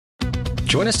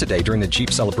Join us today during the Jeep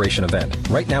Celebration event.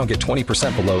 Right now, get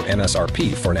 20% below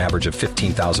MSRP for an average of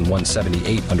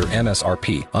 $15,178 under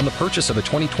MSRP on the purchase of a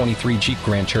 2023 Jeep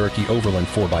Grand Cherokee Overland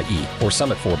 4xE or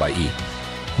Summit 4xE.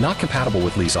 Not compatible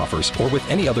with lease offers or with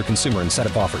any other consumer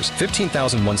incentive offers.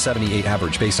 $15,178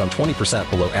 average based on 20%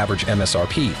 below average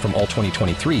MSRP from all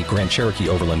 2023 Grand Cherokee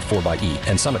Overland 4xE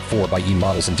and Summit 4xE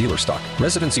models in dealer stock.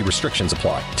 Residency restrictions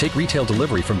apply. Take retail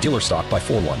delivery from dealer stock by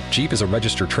 4/1. Jeep is a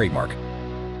registered trademark.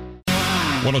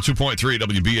 102.3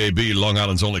 WBAB, Long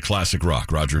Island's only classic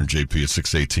rock. Roger and JP at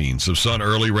 6:18. So sun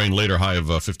early, rain later, high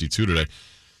of 52 today.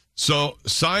 So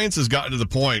science has gotten to the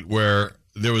point where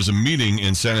there was a meeting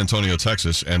in San Antonio,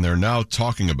 Texas, and they're now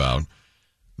talking about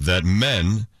that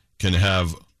men can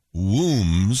have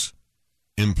wombs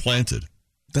implanted.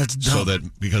 That's dumb. So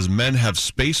that because men have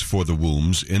space for the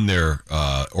wombs in their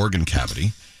organ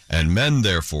cavity, and men,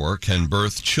 therefore, can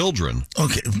birth children.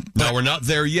 Okay. Now, we're not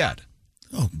there yet.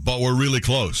 Oh. But we're really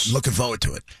close. Looking forward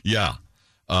to it. Yeah.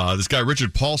 This guy,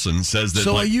 Richard Paulson, says that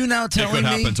so are you now telling it could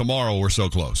happen me, tomorrow. We're so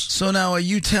close. So now are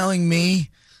you telling me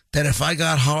that if I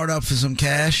got hard up for some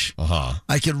cash,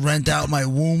 I could rent out my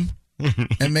womb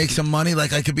and make some money?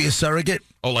 Like I could be a surrogate?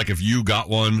 Oh, like if you got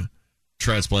one,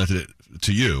 transplanted it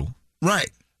to you. Right.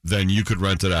 Then you could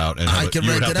rent it out. And you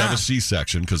would have to have a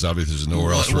C-section because obviously there's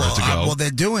nowhere else for it to go. Well, they're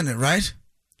doing it, right?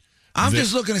 I'm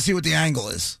just looking to see what the angle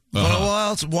is.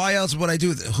 Why else would I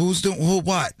do that? Who's doing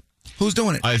what? Who's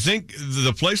doing it? I think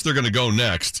the place they're going to go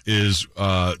next is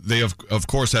they have, of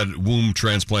course, had womb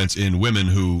transplants in women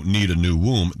who need a new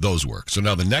womb. Those work. So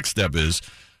now the next step is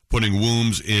putting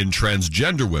wombs in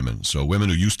transgender women. So women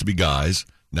who used to be guys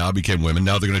now became women.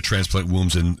 Now they're going to transplant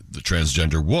wombs in the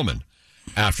transgender woman.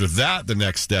 After that, the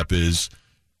next step is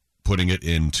putting it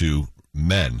into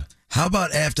men. How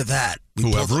about after that?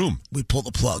 Who have room? We pull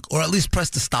the plug, or at least press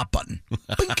the stop button.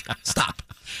 Bink. Stop.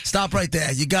 Stop right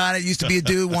there. You got it. Used to be a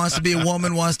dude, wants to be a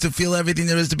woman, wants to feel everything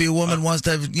there is to be a woman, wants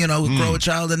to, grow a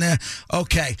child in there.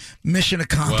 Okay, mission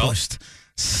accomplished. Well,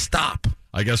 stop.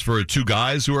 I guess for two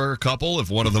guys who are a couple, if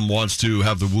one of them wants to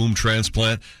have the womb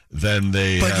transplant, then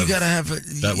they. But you got to have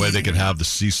that way they can have the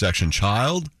C-section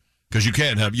child because you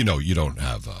can't have. You don't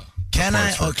have. Can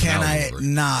I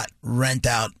not rent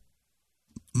out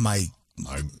my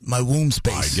womb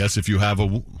space? I guess if you have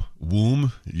a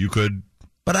womb, you could.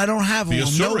 But I don't have a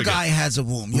womb. No guy has a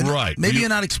womb. Right. Maybe you're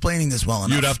not explaining this well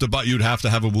enough. You'd have to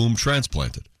have a womb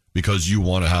transplanted because you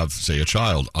want to have, say, a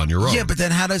child on your own. Yeah, but then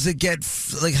how does it get?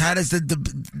 Like, how does the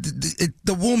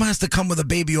womb has to come with a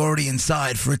baby already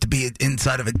inside for it to be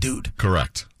inside of a dude?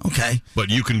 Correct. Okay. But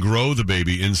you can grow the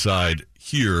baby inside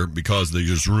here because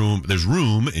there's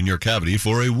room in your cavity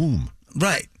for a womb.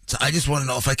 Right. So I just want to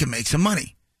know if I can make some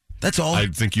money. That's all. I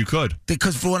think you could.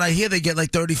 Because for what I hear, they get like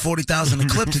 30, 40,000 a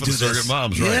clip to do this. Surrogate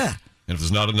moms, right? Yeah. And if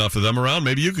there's not enough of them around,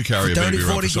 maybe you could carry a baby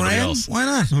around for somebody else. Why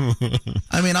not?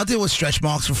 I mean, I'll deal with stretch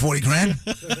marks for 40 grand.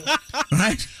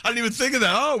 Right? I didn't even think of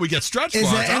that. Oh, we get stretch marks.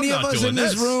 Is there any of us in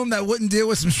this room that wouldn't deal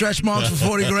with some stretch marks for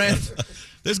 40 grand?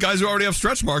 There's guys who already have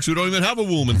stretch marks who don't even have a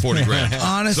womb in 40 grand.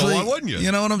 Honestly. So why wouldn't you?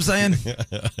 You know what I'm saying?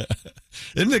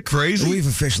 Isn't it crazy? We've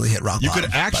officially hit rock bottom. You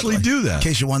could actually do that. In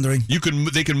case you're wondering.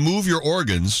 They can move your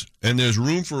organs, and there's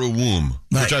room for a womb,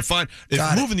 right. Which I find,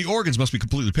 moving the organs must be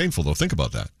completely painful, though. Think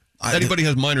about that. Anybody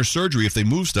has minor surgery, if they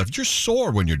move stuff, you're sore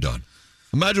when you're done.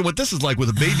 Imagine what this is like with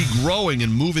a baby growing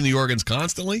and moving the organs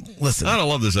constantly. Listen. I don't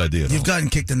love this idea. You've gotten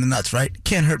kicked in the nuts, right?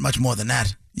 Can't hurt much more than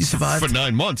that. You survived. For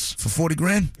 9 months. For 40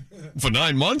 grand? For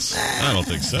 9 months? I don't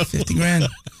think so. 50 grand.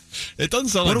 It doesn't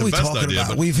sound like the best idea. What are we talking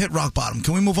about? We've hit rock bottom.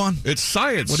 Can we move on? It's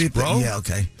science, what do you bro. Think? Yeah,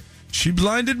 okay. She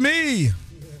blinded me.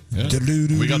 Yeah.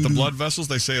 We got the blood vessels.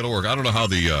 They say it'll work. I don't know how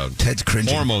the Ted's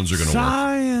cringing. Hormones are going to work.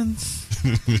 Science.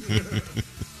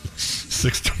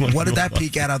 620. What did that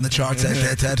peak at on the charts,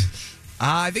 Ted?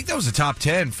 I think that was a top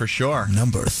 10 for sure.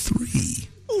 Number 3.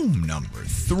 Ooh, number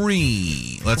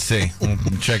 3. Let's see. We'll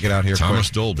check it out here. Thomas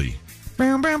Dolby.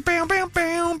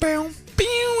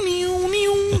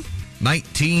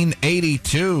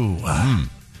 1982.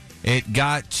 It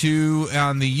got to,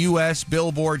 on the U.S.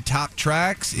 Billboard Top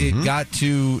Tracks, it got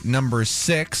to number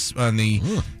 6 on the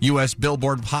U.S.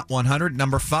 Billboard Hot 100,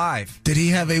 number 5. Did he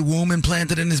have a womb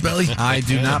implanted in his belly? I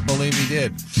do not believe he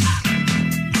did.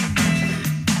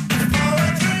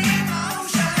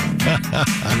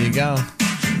 There you go.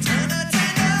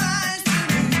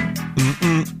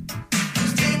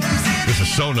 This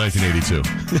is so 1982.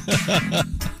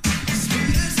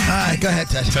 All right, go ahead,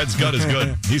 Ted. Ted's gut is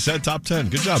good. He said top 10.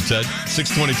 Good job, Ted.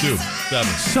 622.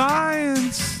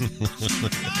 Science.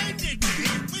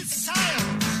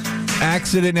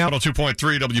 Accident now.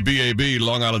 102.3 WBAB,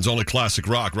 Long Island's only classic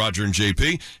rock. Roger and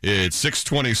JP. It's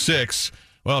 626.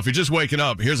 Well, if you're just waking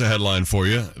up, here's a headline for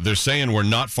you. They're saying we're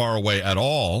not far away at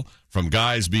all from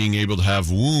guys being able to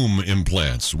have womb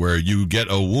implants, where you get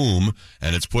a womb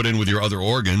and it's put in with your other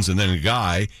organs, and then a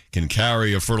guy can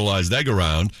carry a fertilized egg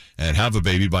around and have a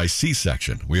baby by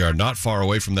C-section. We are not far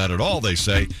away from that at all, they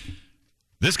say.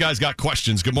 This guy's got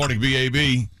questions. Good morning,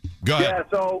 BAB. Go ahead. Yeah,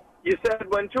 so you said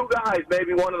when two guys,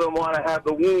 maybe one of them want to have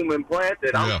the womb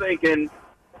implanted. I'm thinking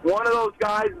one of those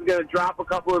guys is going to drop a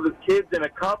couple of his kids in a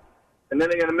cup, and then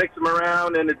they're going to mix them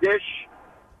around in a dish,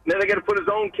 and then they're going to put his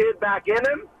own kid back in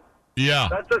him. Yeah.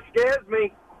 That just scares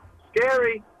me.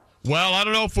 Scary. Well, I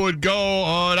don't know if it would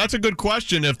go. That's a good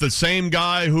question. If the same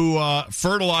guy who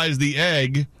fertilized the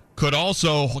egg could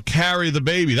also carry the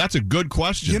baby. That's a good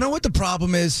question. You know what the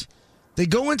problem is? They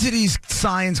go into these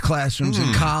science classrooms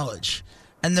in college,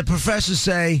 and the professors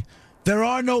say, there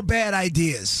are no bad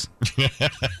ideas.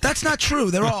 That's not true.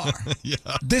 There are. Yeah.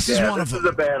 This is one of them. This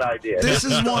is a bad idea. This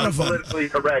is one of them. Politically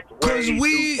correct. Because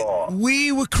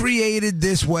we were created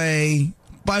this way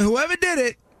by whoever did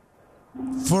it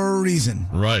for a reason.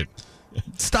 Right.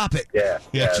 Stop it. Yeah.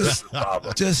 Yeah, Just,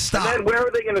 problem. Just stop. And then where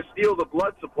are they going to steal the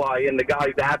blood supply in the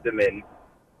guy's abdomen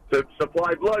to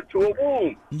supply blood to a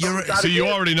womb? See, you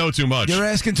already know too much. You're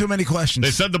asking too many questions.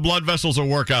 They said the blood vessels will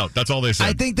work out. That's all they said.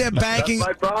 I think they're banking.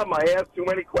 That's my problem. I ask too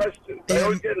many questions. I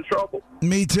always get in trouble.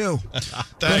 Me too.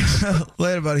 Thanks.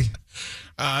 Later, buddy.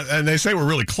 And they say we're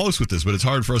really close with this, but it's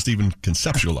hard for us to even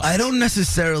conceptualize. I don't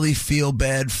necessarily feel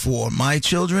bad for my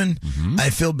children. I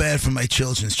feel bad for my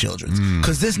children's children.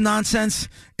 Because this nonsense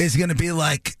is going to be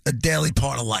like a daily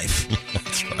part of life.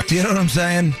 That's right. Do you know what I'm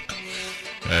saying?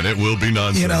 And it will be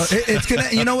nonsense. You know, it's gonna.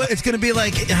 You know what? It's gonna be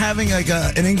like having like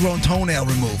an ingrown toenail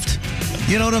removed.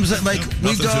 You know what I'm saying? Like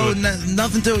we go,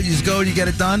 nothing to it. You just go and you get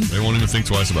it done. They won't even think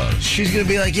twice about it. She's gonna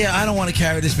be like, "Yeah, I don't want to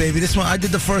carry this baby. This one, I did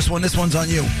the first one. This one's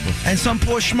on you." And some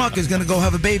poor schmuck is gonna go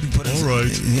have a baby put in. All right.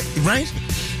 Right?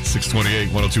 628,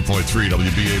 102.3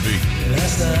 WBAB.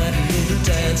 Last night a little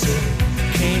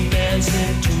dancer came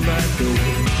dancing to my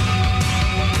door.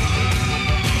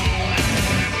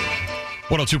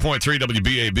 102.3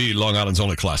 WBAB, Long Island's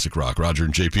only classic rock. Roger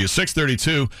and JP is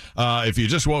 632. If you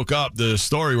just woke up, the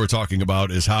story we're talking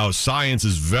about is how science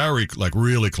is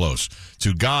really close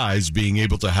to guys being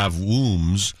able to have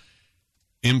wombs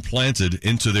implanted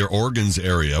into their organs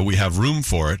area. We have room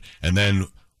for it, and then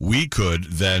we could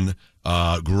then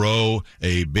grow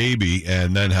a baby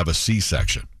and then have a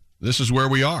C-section. This is where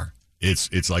we are.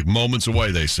 It's like moments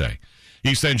away, they say.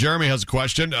 East End Jeremy has a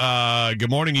question. Good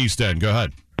morning, East End. Go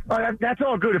ahead. That's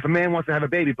all good if a man wants to have a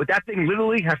baby, but that thing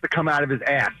literally has to come out of his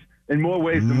ass in more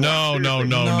ways than No.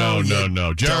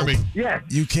 Jeremy. Yes.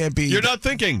 You can't be. You're not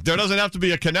thinking. There doesn't have to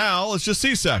be a canal. It's just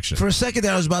C-section. For a second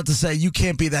there, I was about to say, you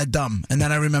can't be that dumb. And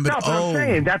then I remembered, No, but I'm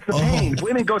saying that's the pain.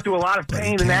 Women go through a lot of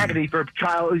pain and can. agony for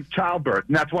childbirth,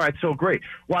 and that's why it's so great.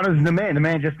 Why doesn't the man? The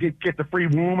man just gets a free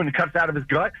womb and it cuts out of his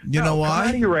gut? You know why? Come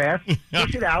out of your ass,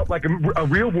 push it out like a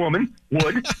real woman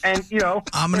would, and,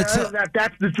 I'm gonna tell-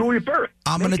 that's the joy of birth.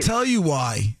 I'm going to tell you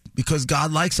why. Because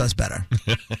God likes us better.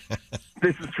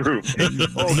 This is true. He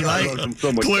loves him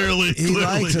so much Clearly. He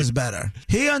likes us better.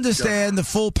 He understands the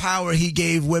full power he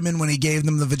gave women when he gave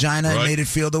them the vagina and made it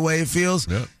feel the way it feels.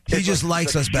 Yeah. He just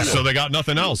likes us better. So they got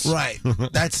nothing else. Right.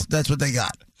 That's what they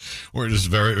got. We're just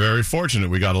very, very fortunate.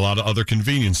 We got a lot of other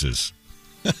conveniences.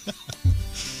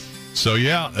 So,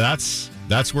 yeah, that's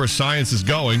where science is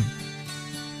going.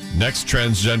 Next,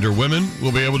 transgender women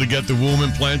will be able to get the womb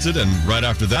implanted, and right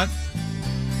after that,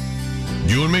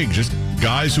 you and me, just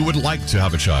guys who would like to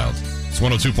have a child. It's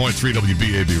 102.3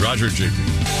 WBAB. Roger and JP.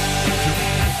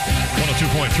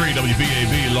 102.3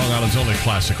 WBAB, Long Island's only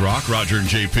classic rock. Roger and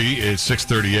JP. It's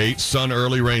 6:38. Sun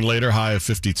early, rain later, high of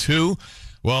 52.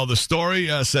 Well, the story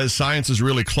says science is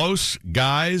really close.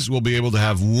 Guys will be able to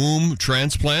have womb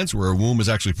transplants, where a womb is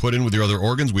actually put in with your other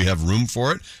organs. We have room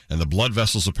for it, and the blood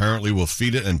vessels apparently will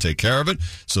feed it and take care of it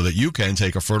so that you can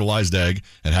take a fertilized egg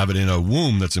and have it in a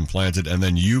womb that's implanted, and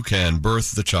then you can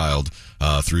birth the child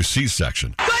through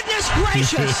C-section. Goodness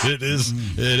gracious! It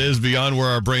is beyond where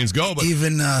our brains go. But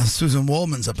Even Susan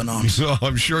Waldman's up in arms. so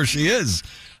I'm sure she is.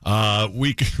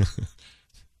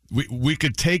 We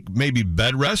could take maybe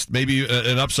bed rest, maybe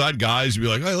an upside. Guys would be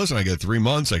like, hey, listen, I get 3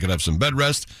 months. I could have some bed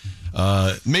rest.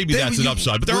 Maybe that's an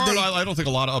upside. But I don't think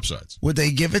a lot of upsides. Would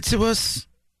they give it to us?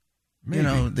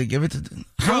 Maybe. They give it to...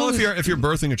 Well, if you're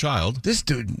birthing a child. This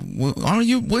dude,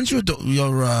 when's your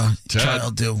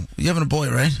child due? You having a boy,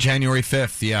 right? January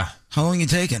 5th, yeah. How long you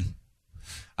taking?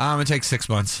 It takes 6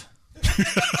 months.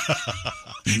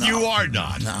 You are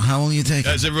not. No, how long you taking?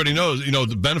 As everybody knows,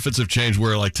 the benefits have changed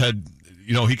where, like, Ted...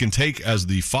 he can take, as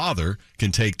the father,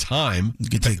 can take time. You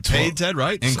can take paid, Ted,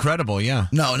 right? Incredible, yeah.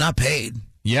 No, not paid.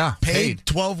 Yeah, Paid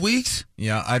 12 weeks?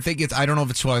 Yeah, I don't know if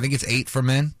it's 12. I think it's 8 for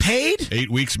men. Paid? 8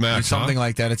 weeks max, Or something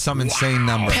like that. It's some insane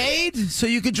number. Paid? So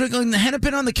you could drink a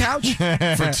hennepin on the couch?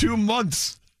 For 2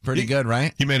 months. Pretty good,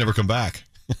 right? He may never come back.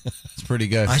 It's pretty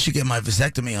good. I should get my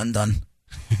vasectomy undone.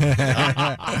 You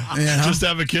know? Just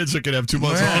have a kid so it can have 2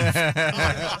 months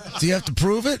off. Do you have to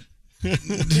prove it?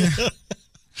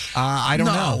 I don't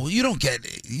know. No, you don't get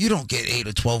 8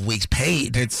 or 12 weeks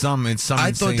paid. It's some. I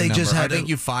insane thought they just number. had I think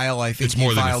to- you file. I think It's more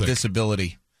you than you file think.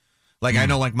 disability. Like I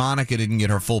know, like Monica didn't get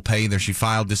her full pay either. She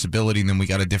filed disability, and then we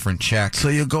got a different check. So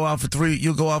you'll go out for 3.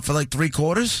 You'll go out for like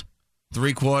 3/4.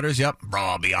 3/4. Yep. Bro,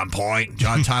 I'll be on point.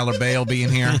 John Tyler Bay will be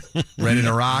in here, ready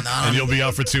to rock. And you'll be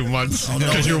out for 2 months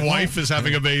because your wife is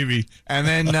having a baby. And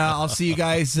then I'll see you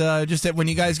guys when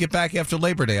you guys get back after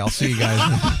Labor Day. I'll see you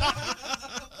guys.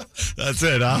 That's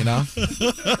it, huh? You know.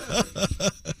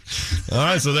 All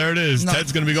right, so there it is. No.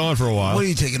 Ted's going to be gone for a while. What are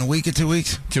you taking, a week or 2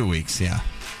 weeks? 2 weeks. Yeah.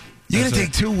 You're That's going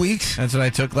to take 2 weeks? That's what I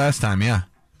took last time. Yeah.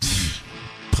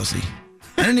 Pussy.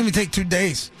 I didn't even take 2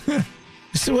 days. I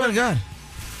swear to God.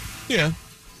 Yeah.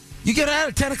 You get out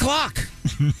at 10 o'clock.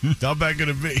 How bad could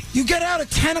it be? You get out at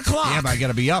 10 o'clock. Yeah, but I got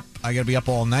to be up. I got to be up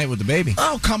all night with the baby.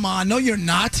 Oh, come on. No, you're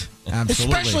not.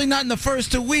 Absolutely. Especially not in the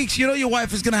first 2 weeks. You know your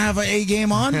wife is going to have her A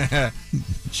game on.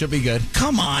 Should be good.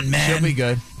 Come on, man. Should be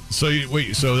good. So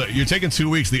you're taking 2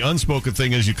 weeks. The unspoken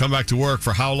thing is you come back to work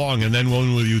for how long, and then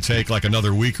when will you take like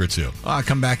another week or two? I'll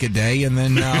come back a day, and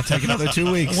then I'll take another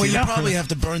 2 weeks. Well, you probably have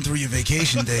to burn through your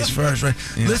vacation days first, right?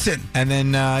 Yeah. Listen. And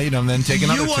then then take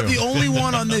another You are 2. the only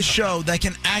one on this show that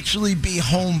can actually be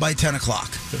home by 10 o'clock.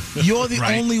 You're the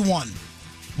Right. only one.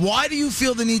 Why do you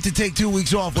feel the need to take 2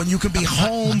 weeks off when you could be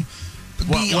home?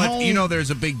 Well,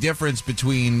 there's a big difference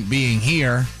between being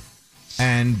here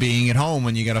and being at home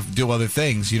when you got to do other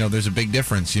things. There's a big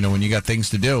difference. When you got things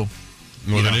to do.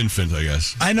 With an infant, I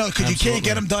guess. I know, because you can't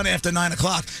get them done after 9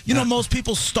 o'clock. Most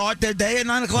people start their day at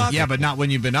 9 o'clock. Yeah, but not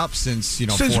when you've been up since Since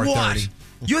 4:30. what?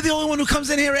 You're the only one who comes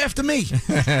in here after me.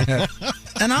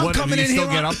 And I'm What, coming do you in still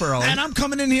here get up early? And I'm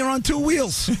coming in here on 2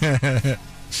 wheels.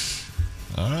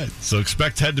 All right. So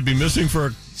expect Ted to be missing for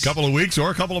a couple of weeks or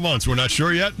a couple of months. We're not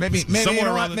sure yet. Maybe Somewhere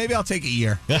around maybe I'll take a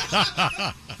year.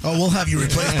 Oh, we'll have you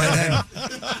replaced by then.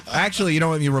 Actually,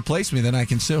 when you replace me, then I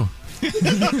can sue.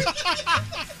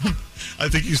 I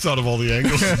think he's thought of all the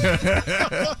angles.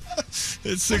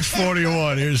 It's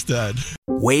 6:41. Here's Ted.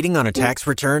 Waiting on a tax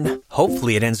return?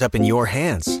 Hopefully it ends up in your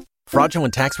hands.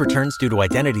 Fraudulent tax returns due to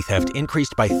identity theft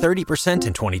increased by 30%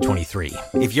 in 2023.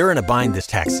 If you're in a bind this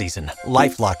tax season,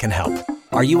 LifeLock can help.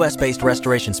 Our U.S.-based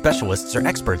restoration specialists are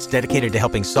experts dedicated to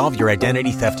helping solve your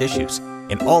identity theft issues.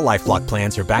 And all LifeLock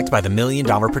plans are backed by the $1 Million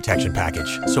Protection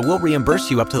Package. So we'll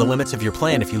reimburse you up to the limits of your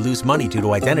plan if you lose money due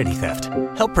to identity theft.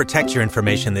 Help protect your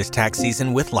information this tax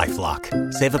season with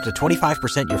LifeLock. Save up to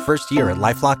 25% your first year at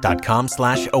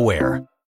LifeLock.com/aware.